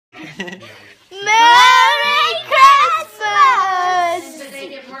Merry Christmas!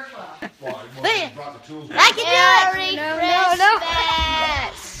 I can do it!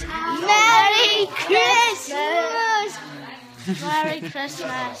 Merry Christmas! Merry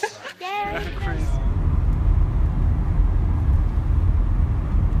Christmas! Merry Christmas!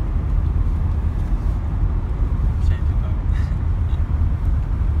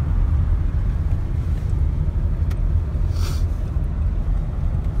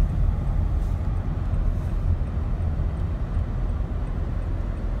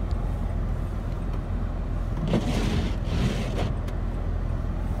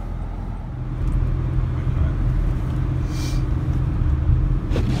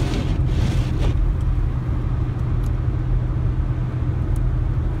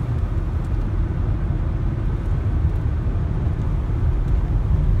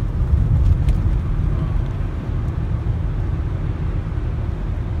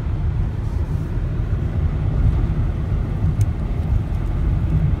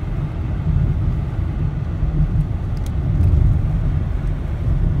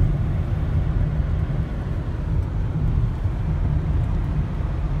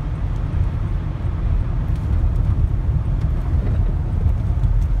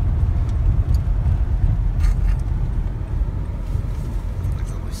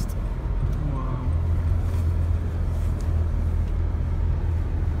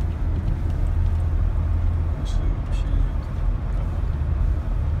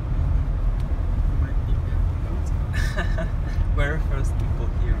 We're first people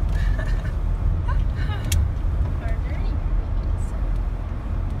here.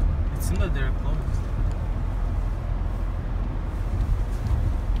 It seems that they're closed.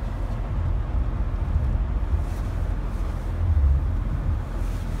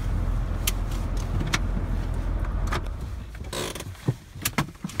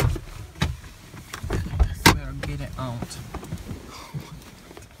 We're getting out.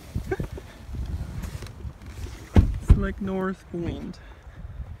 It's like north wind.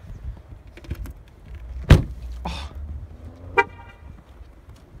 Oh.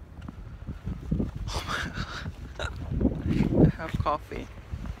 Oh my God. I have coffee.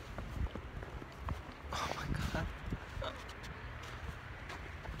 Oh my God.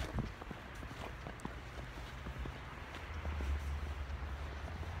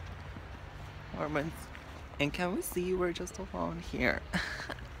 Mormons. And can we see we're just alone here?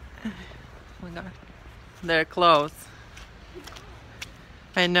 Oh my God. They're closed.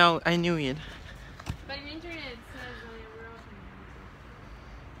 I know, I knew it. But in internet it says we're open.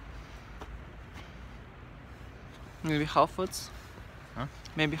 Maybe Whole Foods? Huh?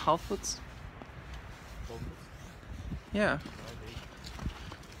 Maybe Whole Foods? Yeah.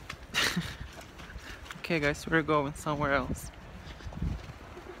 Okay guys, we're going somewhere else.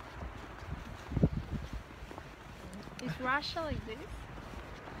 Is Russia like this?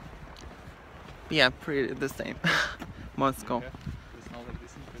 Yeah, pretty the same. Moscow. Okay. It's not like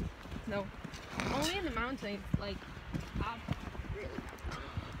this in Finland. No. Only in the mountains, like up really up.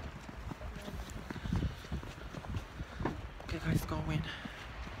 Okay guys, go in.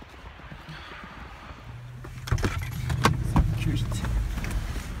 Cute.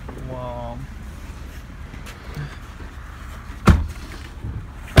 Wow.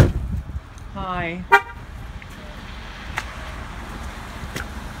 Hi.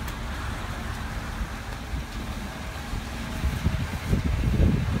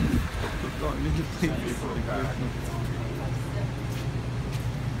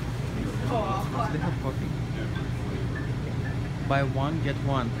 They have coffee. Buy one, get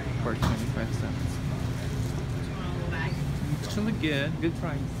one for 25 cents. It's actually good. Good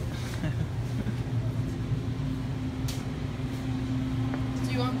price.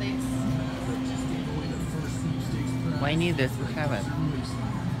 Do you want this? Why need this? We have it.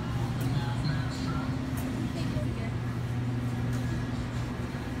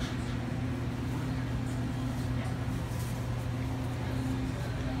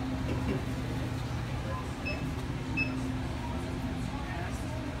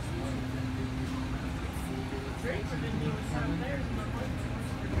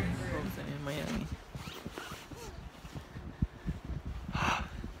 In Miami.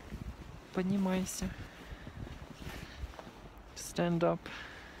 Поднимайся. Stand up.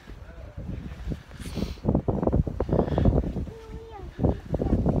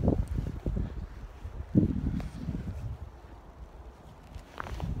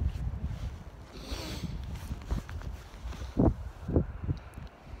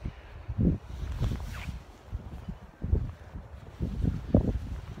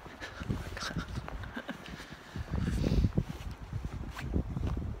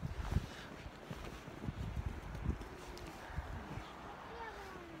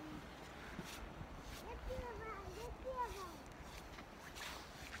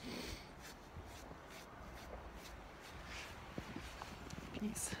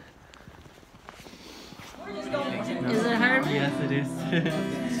 Please. Is it her? Yes, it is.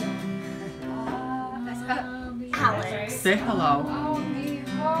 Alex. Say hello.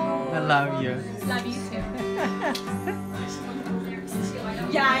 I love you. Love you too.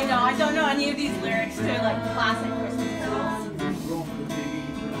 Yeah, I know. I don't know any of these lyrics. They're like classic Christmas songs.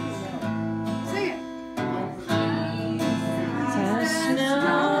 Sing it.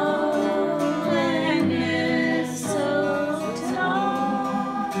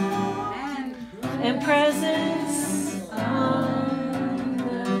 And presents on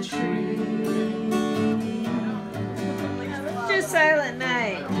the tree. Do Silent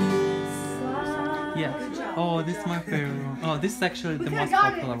Night. Yeah. Oh, this is my favorite one. Oh, this is actually the most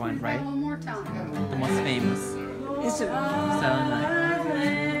popular one, right? One more time. The most famous. Is it Silent Night.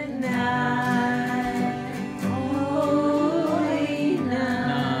 Silent Night? Holy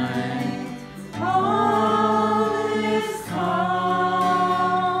night. All is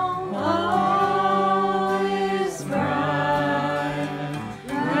calm. All is bright.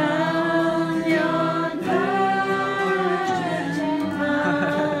 Round yon virgin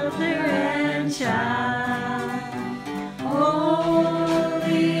mother and child.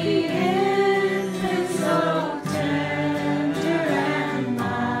 Holy infant, so tender and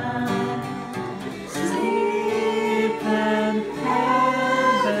mild. Sleep in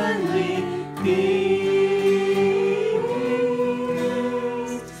heavenly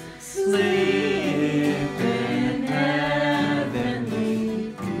peace. Sleep in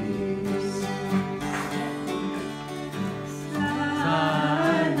heavenly peace.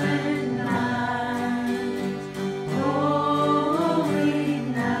 Silent night, holy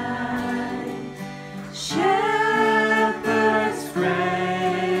night, shepherds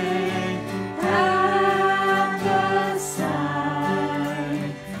pray at the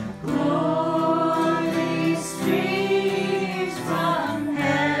side. Glory streams from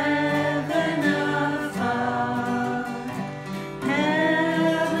heaven afar.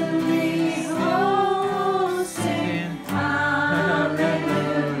 Heavenly hosts sing hallelujah.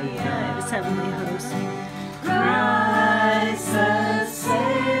 It is heavenly hosts. Christ the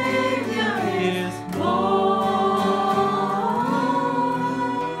Savior is born.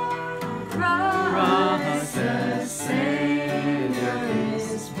 Christ the Savior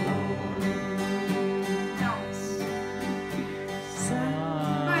is born.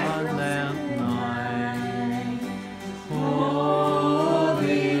 Silent night,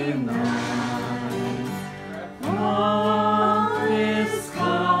 holy night, all is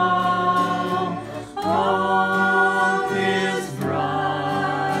calm, all is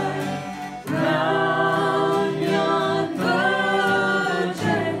bright, round yon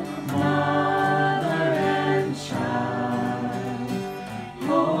virgin mother and child.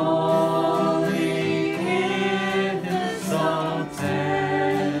 Holy infant, so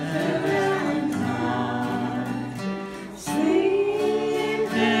tender and mild.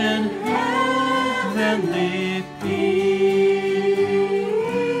 Sleep in heavenly peace.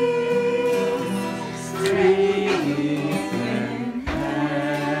 Sleep in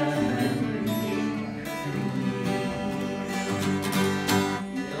heavenly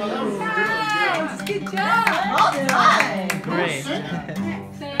Good job. Well done. Great.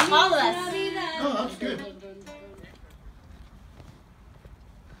 All of us. Oh, that's good.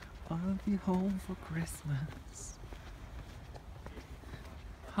 I'll be home for Christmas.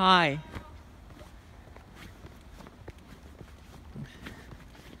 Hi.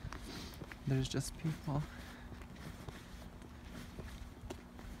 There's just people.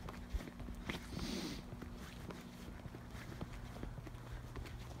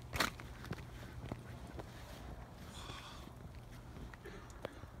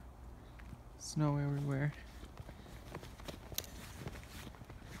 Snow everywhere.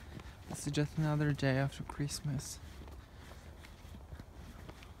 This is just another day after Christmas.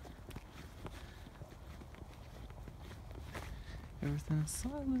 Everything is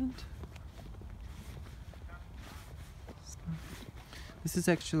silent. Snow. This is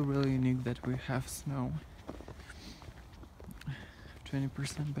actually really unique that we have snow.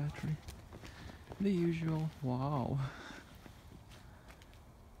 20% battery. The usual. Wow.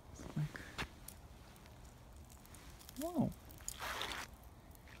 It's like. Wow.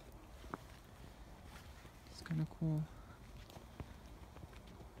 It's kind of cool.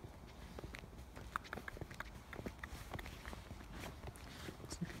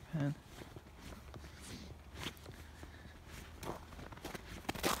 Looks like a pen.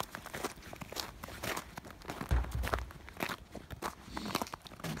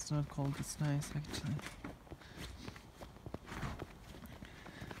 It's not cold, it's nice actually.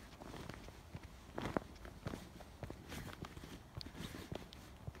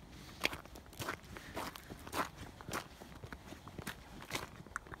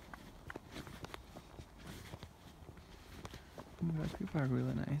 god, people are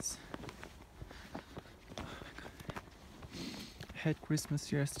really nice. Had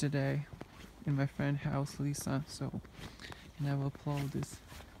Christmas yesterday in my friend's house, Lisa, so, and I will upload this.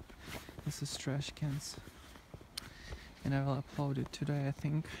 This is trash cans. And I will upload it today, I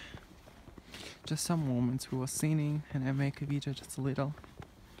think. Just some moments we were singing, and I make a video just a little.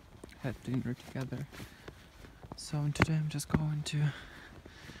 Had dinner together. So today I'm just going to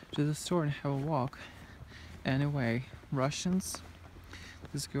the store and have a walk. Anyway, Russians.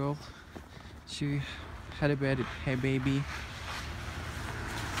 This girl, she had a baby.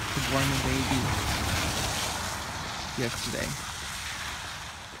 She born a baby yesterday.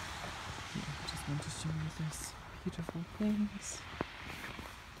 Yeah, just want to show you this beautiful things.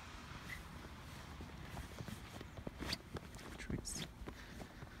 Trees.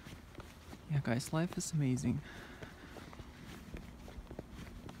 Yeah, guys, life is amazing.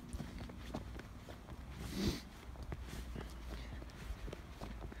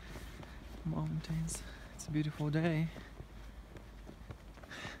 Mountains. It's a beautiful day.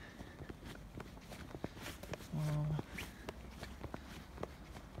 Wow.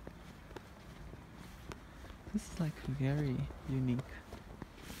 This is like very unique.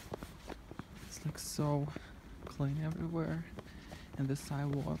 It's like so clean everywhere. And the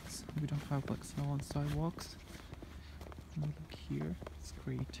sidewalks, we don't have like snow on sidewalks. And look here, it's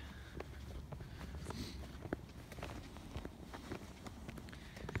great.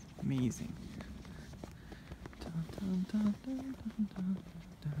 Amazing. Dun, dun, dun, dun, dun, dun.